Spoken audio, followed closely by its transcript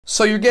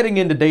So you're getting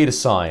into data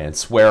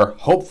science, where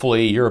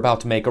hopefully you're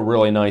about to make a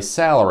really nice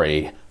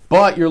salary,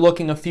 but you're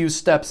looking a few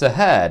steps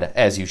ahead,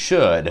 as you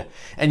should,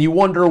 and you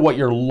wonder what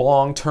your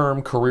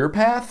long-term career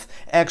path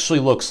actually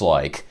looks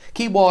like.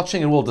 Keep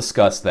watching and we'll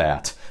discuss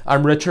that.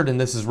 I'm Richard and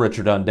this is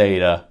Richard on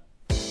Data.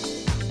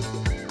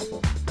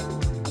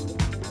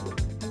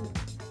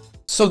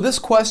 So this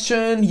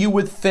question, you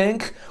would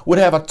think, would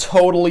have a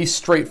totally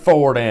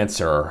straightforward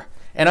answer.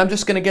 And I'm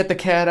just going to get the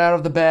cat out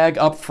of the bag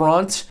up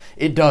front.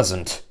 It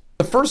doesn't.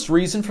 The first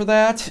reason for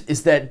that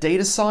is that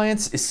data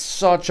science is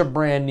such a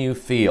brand new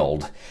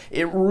field.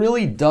 It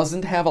really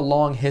doesn't have a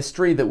long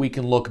history that we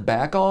can look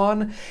back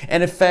on,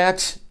 and in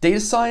fact, data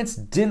science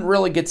didn't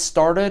really get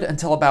started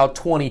until about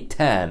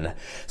 2010,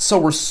 so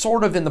we're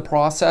sort of in the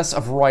process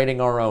of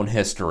writing our own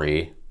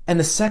history. And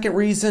the second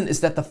reason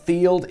is that the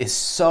field is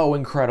so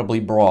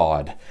incredibly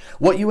broad.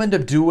 What you end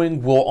up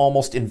doing will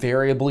almost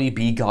invariably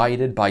be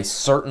guided by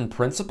certain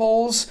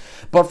principles,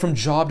 but from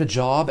job to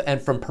job and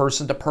from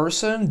person to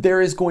person, there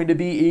is going to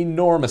be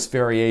enormous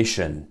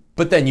variation.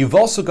 But then you've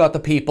also got the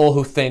people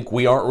who think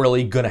we aren't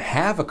really going to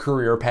have a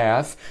career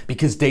path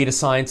because data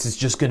science is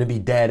just going to be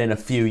dead in a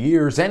few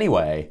years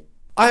anyway.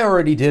 I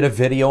already did a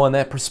video on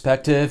that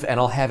perspective and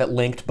I'll have it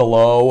linked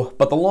below,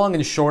 but the long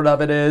and short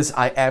of it is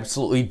I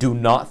absolutely do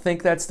not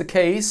think that's the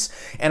case,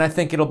 and I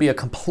think it'll be a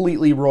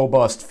completely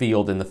robust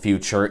field in the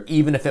future,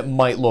 even if it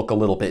might look a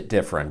little bit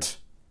different.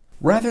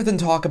 Rather than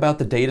talk about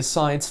the data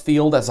science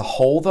field as a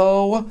whole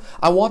though,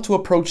 I want to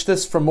approach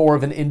this from more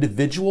of an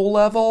individual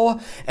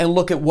level and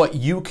look at what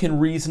you can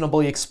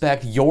reasonably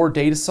expect your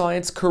data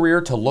science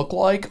career to look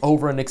like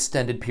over an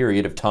extended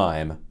period of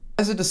time.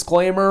 As a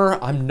disclaimer,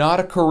 I'm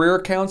not a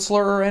career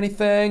counselor or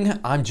anything.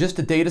 I'm just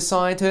a data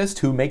scientist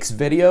who makes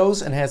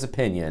videos and has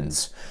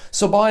opinions.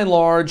 So by and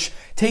large,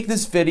 take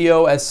this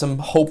video as some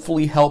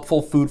hopefully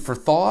helpful food for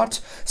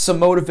thought, some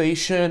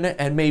motivation,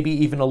 and maybe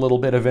even a little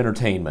bit of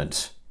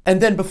entertainment. And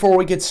then before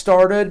we get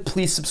started,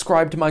 please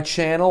subscribe to my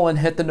channel and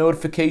hit the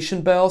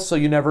notification bell so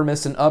you never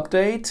miss an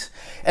update.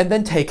 And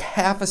then take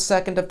half a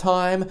second of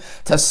time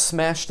to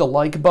smash the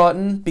like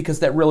button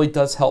because that really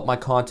does help my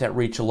content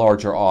reach a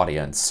larger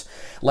audience.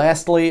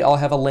 Lastly, I'll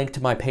have a link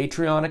to my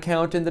Patreon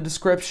account in the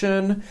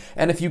description,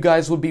 and if you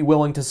guys would be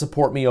willing to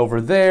support me over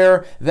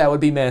there, that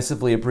would be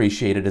massively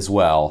appreciated as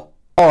well.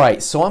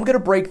 Alright, so I'm going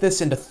to break this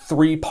into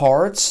three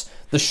parts.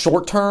 The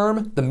short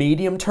term, the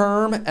medium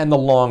term, and the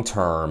long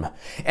term.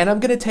 And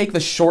I'm going to take the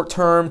short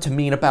term to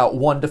mean about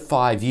 1 to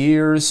 5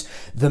 years,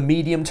 the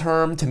medium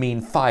term to mean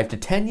 5 to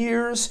 10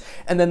 years,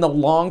 and then the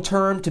long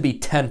term to be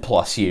 10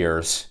 plus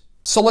years.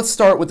 So let's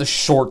start with the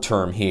short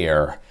term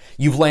here.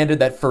 You've landed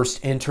that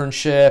first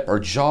internship or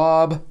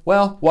job.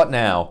 Well, what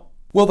now?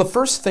 Well, the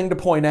first thing to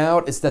point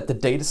out is that the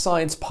data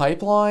science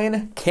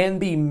pipeline can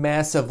be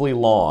massively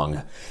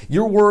long.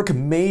 Your work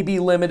may be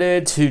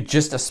limited to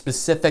just a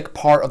specific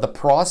part of the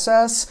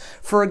process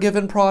for a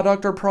given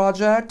product or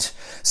project,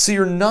 so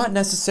you're not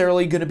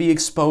necessarily going to be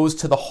exposed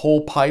to the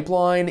whole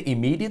pipeline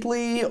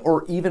immediately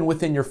or even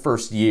within your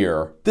first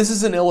year. This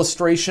is an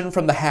illustration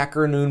from the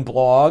Hacker Noon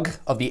blog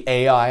of the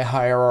AI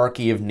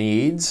hierarchy of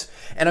needs,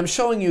 and I'm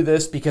showing you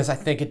this because I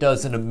think it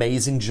does an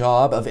amazing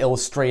job of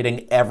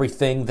illustrating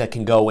everything that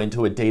can go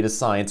into a data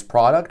science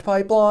product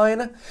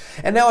pipeline.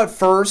 And now at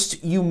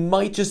first, you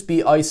might just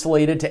be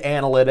isolated to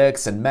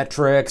analytics and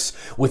metrics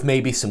with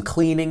maybe some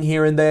cleaning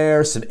here and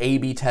there, some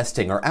A/B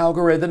testing or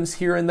algorithms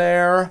here and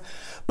there.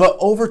 But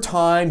over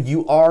time,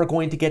 you are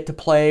going to get to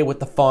play with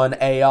the fun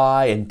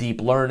AI and deep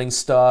learning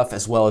stuff,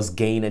 as well as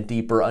gain a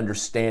deeper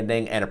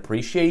understanding and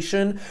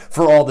appreciation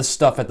for all the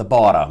stuff at the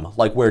bottom,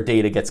 like where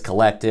data gets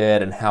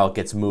collected and how it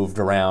gets moved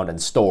around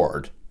and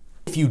stored.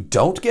 If you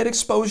don't get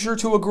exposure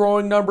to a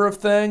growing number of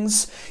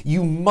things,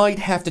 you might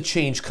have to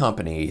change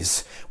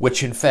companies,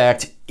 which in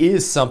fact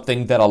is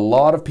something that a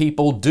lot of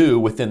people do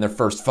within their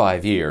first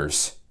 5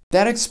 years.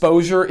 That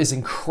exposure is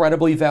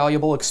incredibly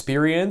valuable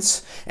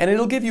experience, and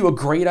it'll give you a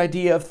great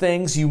idea of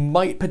things you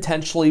might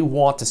potentially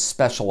want to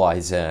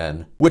specialize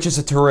in, which is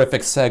a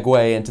terrific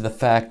segue into the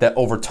fact that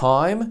over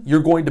time, you're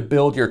going to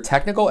build your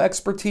technical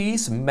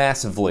expertise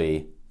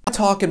massively. I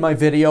talk in my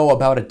video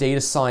about a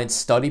data science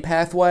study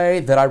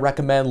pathway that I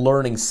recommend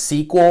learning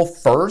SQL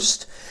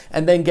first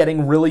and then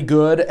getting really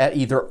good at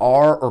either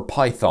R or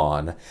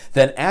Python.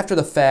 Then after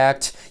the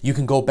fact, you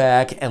can go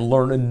back and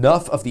learn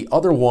enough of the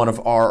other one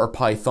of R or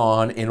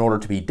Python in order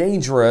to be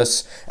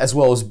dangerous, as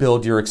well as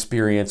build your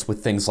experience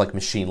with things like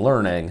machine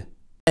learning.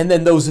 And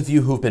then those of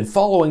you who've been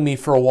following me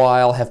for a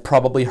while have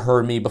probably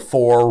heard me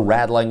before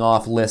rattling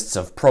off lists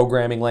of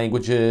programming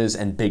languages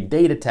and big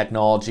data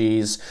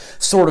technologies,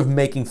 sort of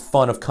making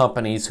fun of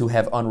companies who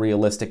have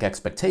unrealistic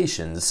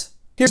expectations.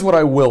 Here's what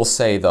I will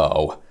say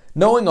though.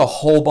 Knowing a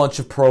whole bunch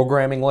of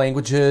programming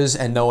languages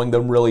and knowing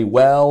them really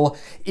well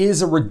is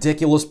a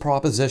ridiculous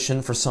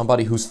proposition for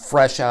somebody who's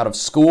fresh out of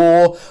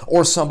school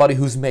or somebody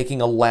who's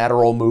making a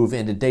lateral move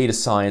into data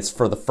science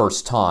for the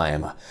first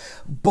time.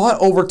 But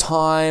over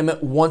time,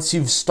 once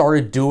you've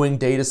started doing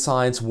data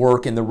science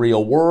work in the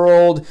real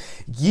world,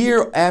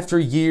 year after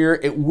year,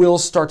 it will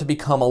start to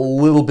become a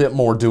little bit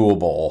more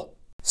doable.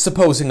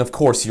 Supposing, of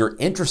course, you're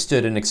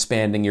interested in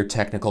expanding your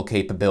technical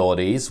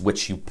capabilities,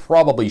 which you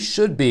probably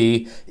should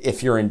be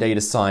if you're in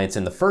data science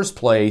in the first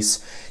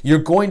place, you're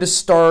going to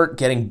start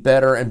getting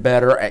better and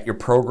better at your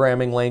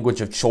programming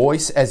language of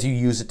choice as you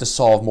use it to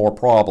solve more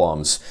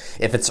problems.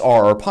 If it's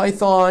R or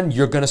Python,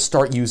 you're going to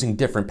start using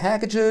different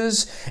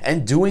packages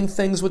and doing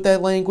things with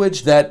that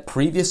language that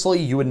previously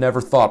you had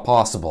never thought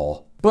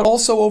possible. But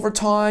also over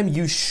time,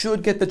 you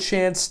should get the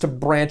chance to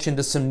branch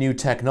into some new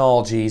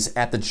technologies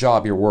at the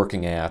job you're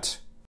working at.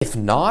 If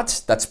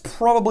not, that's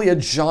probably a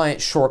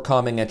giant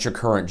shortcoming at your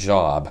current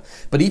job.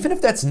 But even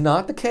if that's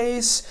not the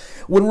case,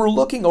 when we're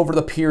looking over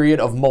the period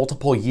of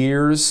multiple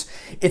years,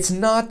 it's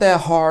not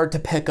that hard to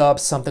pick up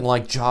something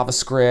like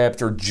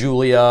JavaScript or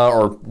Julia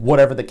or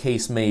whatever the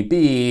case may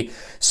be,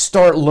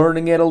 start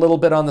learning it a little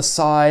bit on the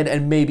side,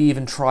 and maybe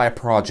even try a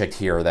project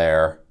here or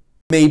there.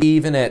 Maybe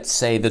even at,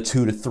 say, the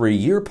 2 to 3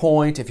 year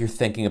point, if you're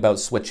thinking about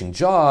switching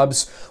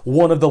jobs,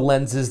 one of the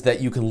lenses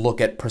that you can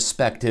look at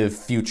prospective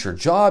future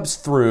jobs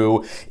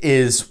through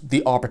is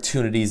the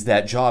opportunities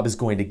that job is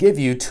going to give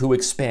you to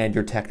expand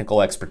your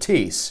technical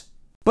expertise.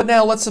 But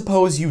now let's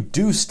suppose you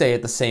do stay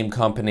at the same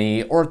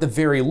company, or at the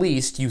very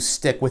least, you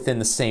stick within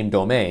the same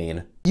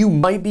domain. You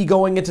might be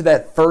going into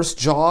that first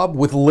job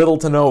with little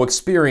to no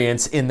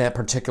experience in that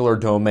particular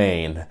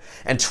domain.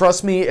 And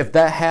trust me, if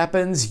that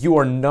happens, you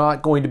are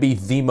not going to be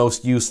the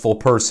most useful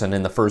person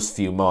in the first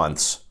few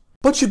months.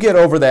 But you get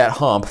over that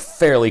hump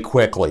fairly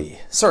quickly,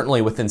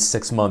 certainly within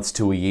 6 months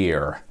to a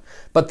year.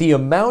 But the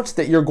amount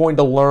that you're going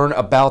to learn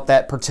about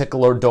that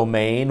particular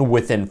domain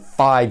within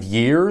 5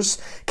 years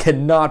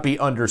cannot be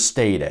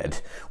understated.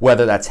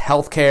 Whether that's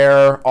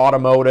healthcare,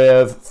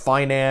 automotive,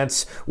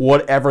 finance,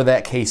 whatever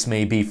that case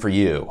may be for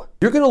you.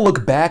 You're going to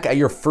look back at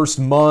your first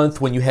month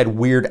when you had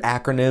weird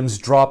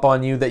acronyms drop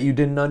on you that you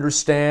didn't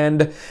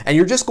understand, and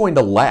you're just going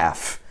to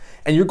laugh.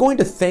 And you're going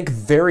to think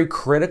very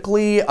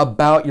critically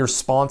about your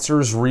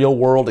sponsor's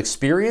real-world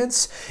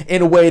experience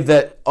in a way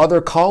that other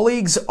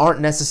colleagues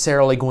aren't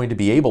necessarily going to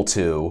be able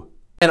to.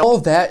 And all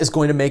of that is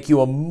going to make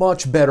you a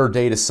much better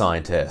data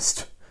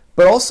scientist.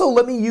 But also,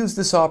 let me use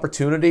this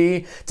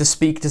opportunity to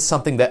speak to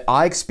something that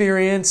I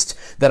experienced,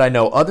 that I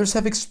know others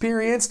have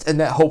experienced, and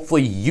that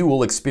hopefully you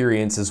will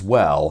experience as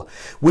well,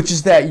 which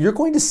is that you're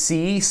going to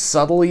see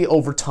subtly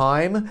over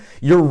time,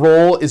 your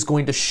role is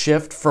going to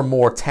shift from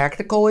more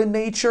tactical in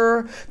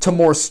nature to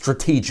more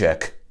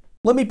strategic.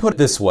 Let me put it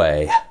this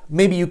way.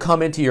 Maybe you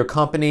come into your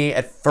company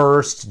at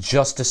first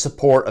just to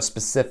support a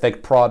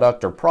specific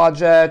product or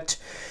project.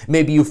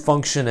 Maybe you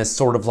function as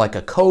sort of like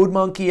a code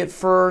monkey at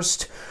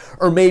first.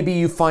 Or maybe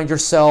you find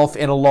yourself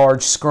in a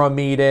large Scrum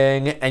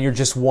meeting and you're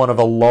just one of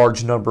a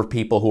large number of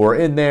people who are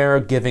in there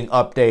giving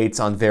updates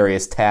on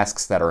various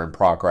tasks that are in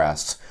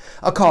progress.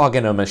 A cog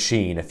in a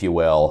machine, if you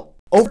will.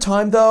 Over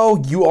time,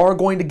 though, you are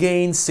going to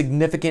gain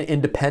significant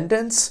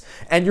independence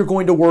and you're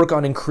going to work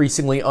on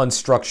increasingly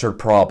unstructured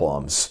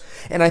problems.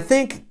 And I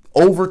think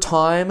over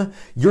time,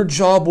 your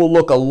job will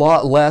look a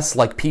lot less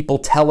like people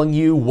telling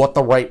you what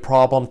the right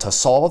problem to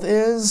solve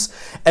is,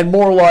 and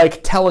more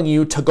like telling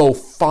you to go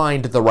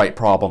find the right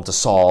problem to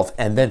solve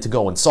and then to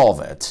go and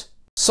solve it.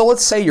 So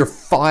let's say you're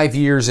 5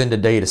 years into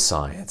data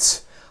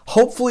science.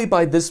 Hopefully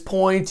by this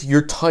point,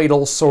 your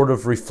title sort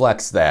of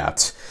reflects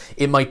that.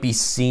 It might be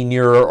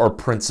senior or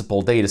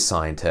principal data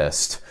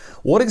scientist.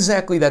 What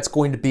exactly that's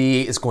going to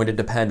be is going to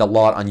depend a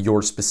lot on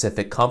your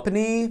specific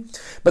company,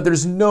 but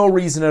there's no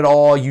reason at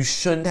all you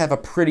shouldn't have a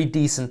pretty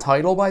decent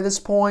title by this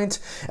point,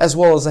 as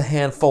well as a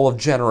handful of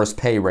generous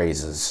pay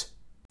raises.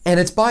 And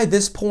it's by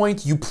this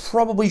point you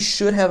probably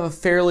should have a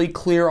fairly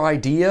clear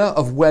idea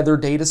of whether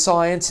data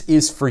science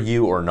is for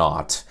you or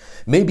not.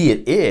 Maybe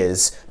it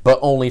is, but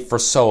only for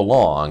so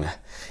long.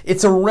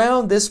 It's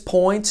around this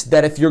point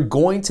that if you're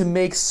going to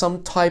make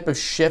some type of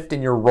shift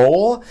in your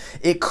role,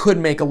 it could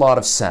make a lot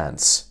of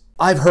sense.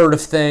 I've heard of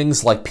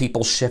things like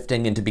people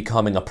shifting into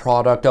becoming a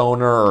product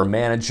owner or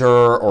manager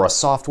or a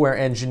software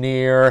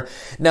engineer.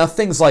 Now,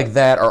 things like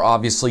that are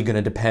obviously going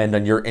to depend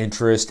on your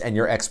interest and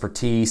your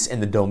expertise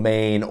in the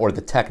domain or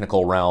the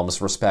technical realms,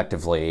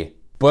 respectively.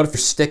 But if you're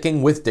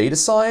sticking with data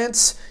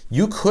science,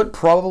 you could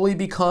probably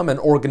become an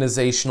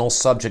organizational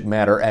subject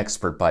matter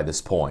expert by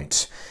this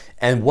point.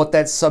 And what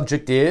that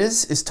subject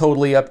is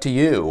totally up to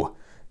you.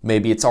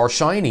 Maybe it's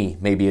R-Shiny,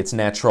 maybe it's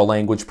natural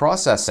language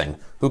processing.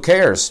 Who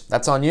cares?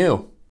 That's on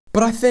you.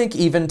 But I think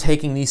even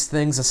taking these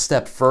things a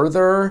step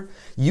further,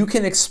 you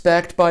can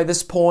expect by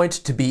this point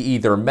to be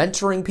either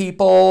mentoring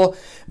people,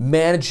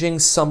 managing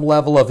some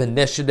level of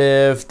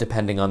initiative,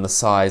 depending on the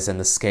size and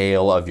the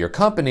scale of your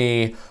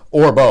company,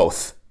 or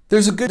both.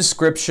 There's a good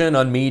description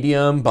on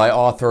Medium by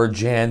author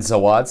Jan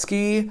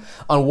Zawadski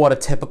on what a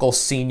typical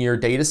senior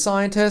data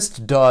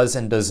scientist does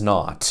and does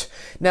not.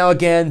 Now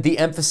again, the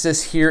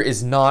emphasis here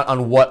is not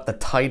on what the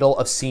title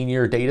of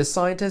senior data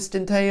scientist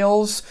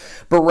entails,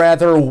 but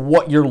rather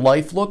what your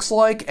life looks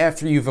like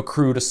after you've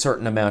accrued a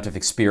certain amount of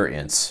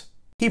experience.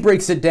 He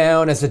breaks it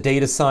down as a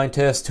data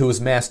scientist who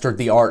has mastered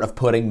the art of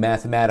putting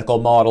mathematical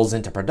models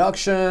into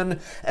production,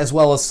 as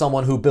well as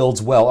someone who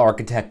builds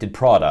well-architected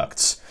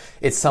products.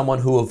 It's someone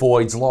who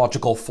avoids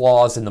logical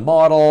flaws in the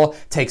model,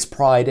 takes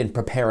pride in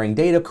preparing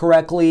data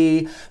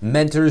correctly,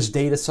 mentors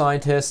data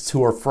scientists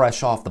who are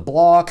fresh off the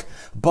block,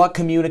 but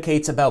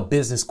communicates about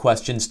business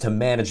questions to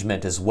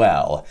management as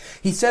well.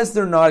 He says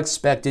they're not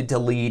expected to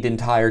lead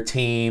entire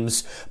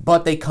teams,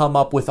 but they come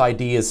up with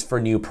ideas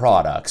for new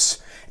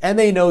products. And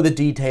they know the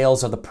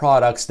details of the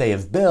products they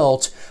have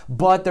built,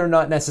 but they're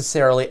not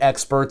necessarily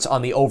experts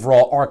on the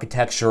overall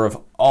architecture of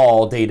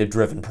all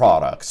data-driven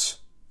products.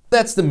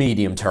 That's the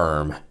medium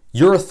term.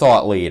 You're a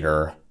thought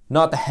leader,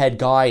 not the head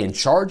guy in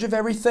charge of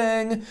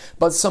everything,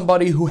 but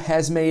somebody who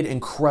has made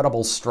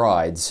incredible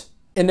strides.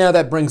 And now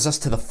that brings us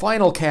to the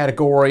final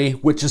category,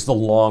 which is the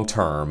long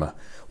term.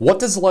 What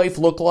does life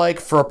look like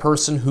for a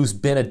person who's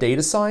been a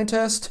data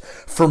scientist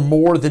for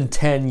more than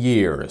 10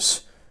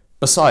 years?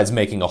 Besides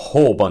making a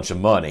whole bunch of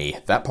money,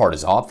 that part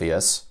is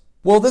obvious.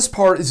 Well, this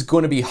part is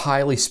going to be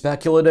highly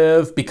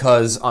speculative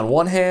because, on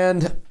one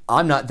hand,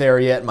 I'm not there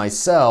yet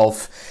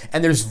myself,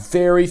 and there's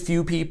very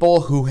few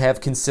people who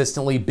have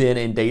consistently been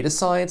in data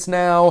science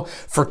now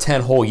for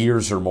 10 whole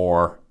years or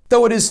more.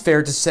 Though it is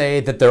fair to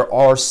say that there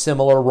are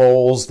similar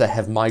roles that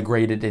have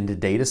migrated into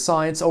data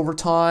science over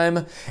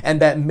time, and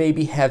that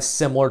maybe have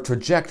similar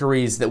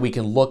trajectories that we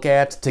can look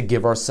at to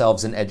give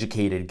ourselves an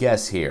educated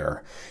guess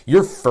here.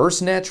 Your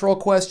first natural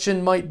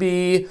question might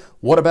be,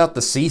 what about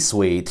the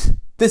C-suite?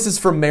 This is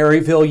from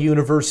Maryville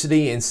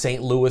University in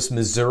St. Louis,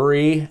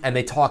 Missouri, and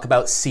they talk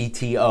about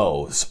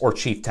CTOs, or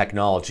Chief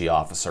Technology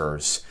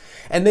Officers.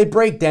 And they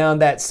break down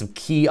that some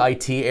key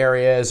IT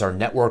areas are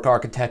network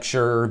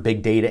architecture,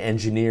 big data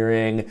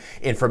engineering,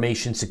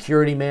 information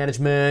security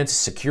management,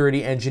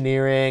 security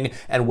engineering,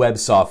 and web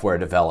software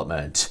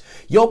development.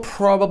 You'll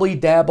probably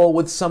dabble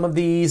with some of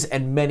these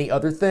and many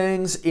other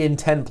things in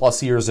 10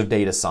 plus years of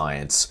data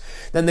science.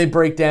 Then they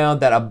break down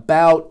that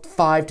about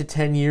 5 to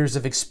 10 years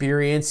of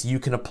experience you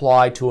can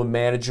apply to a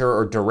manager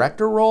or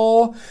director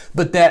role,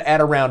 but that at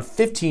around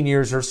 15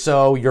 years or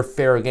so, you're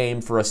fair game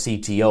for a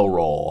CTO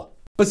role.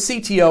 But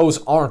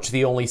CTOs aren't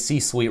the only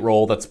C-suite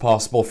role that's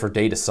possible for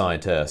data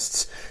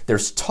scientists.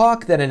 There's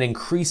talk that an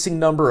increasing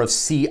number of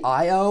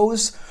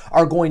CIOs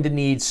are going to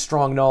need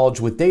strong knowledge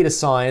with data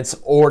science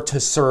or to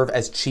serve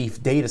as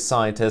chief data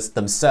scientists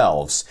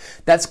themselves.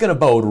 That's going to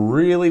bode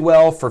really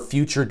well for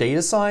future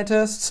data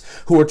scientists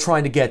who are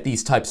trying to get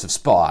these types of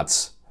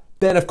spots.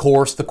 Then, of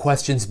course, the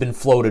question's been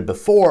floated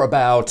before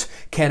about,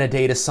 can a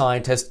data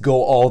scientist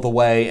go all the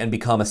way and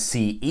become a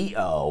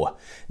CEO?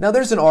 Now,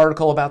 there's an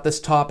article about this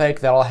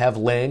topic that I'll have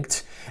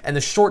linked, and the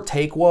short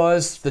take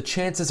was, the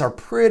chances are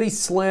pretty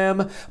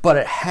slim, but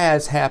it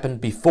has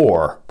happened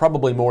before,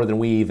 probably more than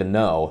we even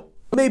know.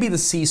 Maybe the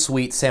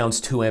C-suite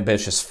sounds too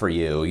ambitious for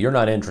you, you're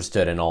not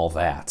interested in all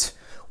that.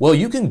 Well,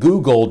 you can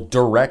Google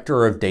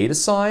Director of Data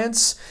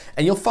Science,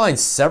 and you'll find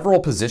several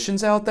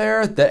positions out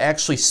there that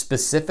actually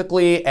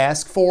specifically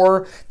ask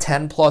for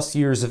 10 plus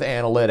years of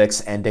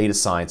analytics and data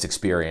science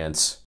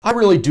experience. I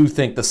really do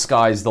think the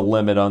sky's the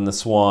limit on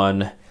this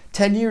one.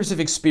 10 years of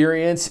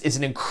experience is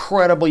an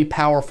incredibly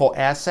powerful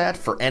asset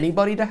for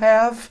anybody to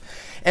have.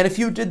 And if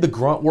you did the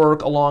grunt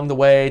work along the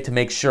way to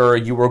make sure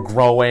you were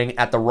growing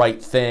at the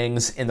right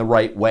things in the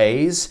right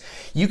ways,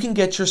 you can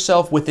get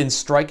yourself within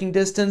striking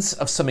distance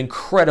of some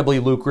incredibly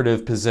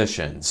lucrative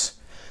positions.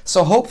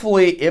 So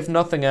hopefully, if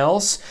nothing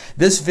else,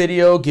 this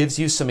video gives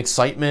you some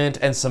excitement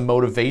and some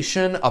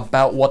motivation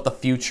about what the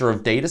future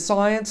of data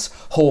science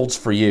holds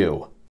for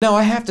you. Now,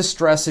 I have to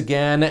stress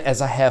again,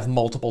 as I have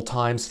multiple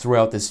times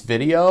throughout this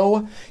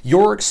video,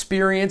 your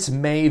experience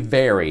may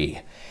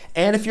vary.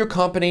 And if your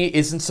company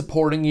isn't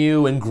supporting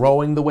you and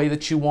growing the way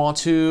that you want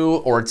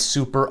to, or it's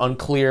super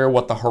unclear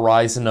what the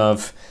horizon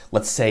of,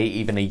 let's say,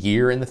 even a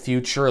year in the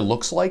future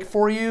looks like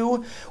for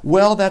you,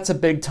 well, that's a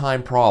big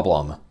time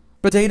problem.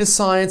 But data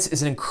science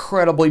is an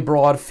incredibly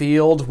broad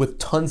field with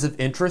tons of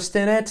interest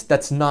in it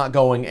that's not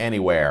going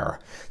anywhere.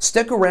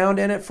 Stick around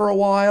in it for a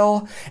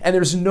while, and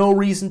there's no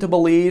reason to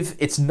believe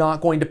it's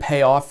not going to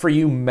pay off for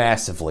you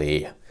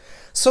massively.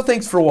 So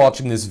thanks for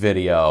watching this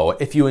video.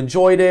 If you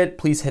enjoyed it,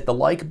 please hit the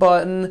like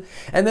button,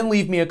 and then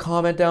leave me a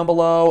comment down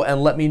below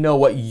and let me know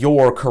what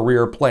your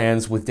career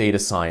plans with data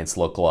science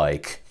look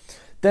like.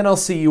 Then I'll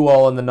see you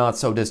all in the not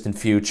so distant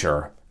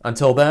future.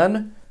 Until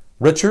then,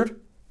 Richard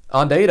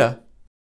on Data.